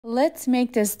Let's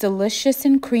make this delicious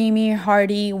and creamy,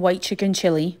 hearty white chicken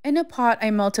chili. In a pot,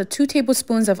 I melted 2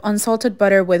 tablespoons of unsalted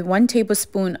butter with 1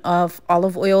 tablespoon of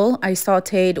olive oil. I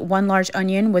sauteed 1 large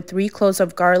onion with 3 cloves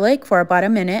of garlic for about a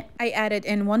minute. I added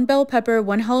in 1 bell pepper,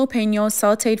 1 jalapeno,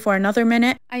 sauteed for another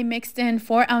minute. I mixed in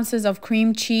 4 ounces of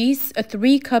cream cheese,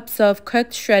 3 cups of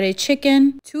cooked shredded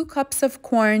chicken, 2 cups of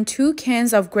corn, 2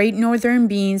 cans of great northern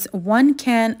beans, 1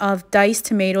 can of diced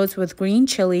tomatoes with green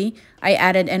chili. I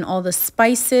added in all the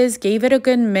spices, gave it a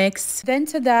good mix. Then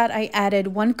to that, I added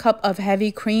 1 cup of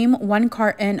heavy cream, 1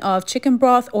 carton of chicken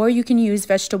broth, or you can use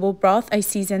vegetable broth. I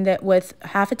seasoned it with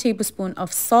half a tablespoon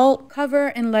of salt. Cover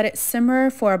and let it simmer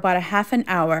for about a half an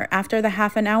hour. After the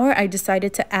half an hour, I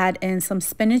decided to add in some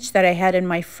spinach that I had in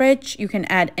my fridge. You can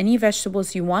add any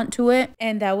vegetables you want to it.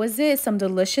 And that was it, some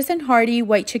delicious and hearty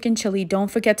white chicken chili.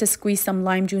 Don't forget to squeeze some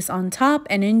lime juice on top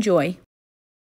and enjoy.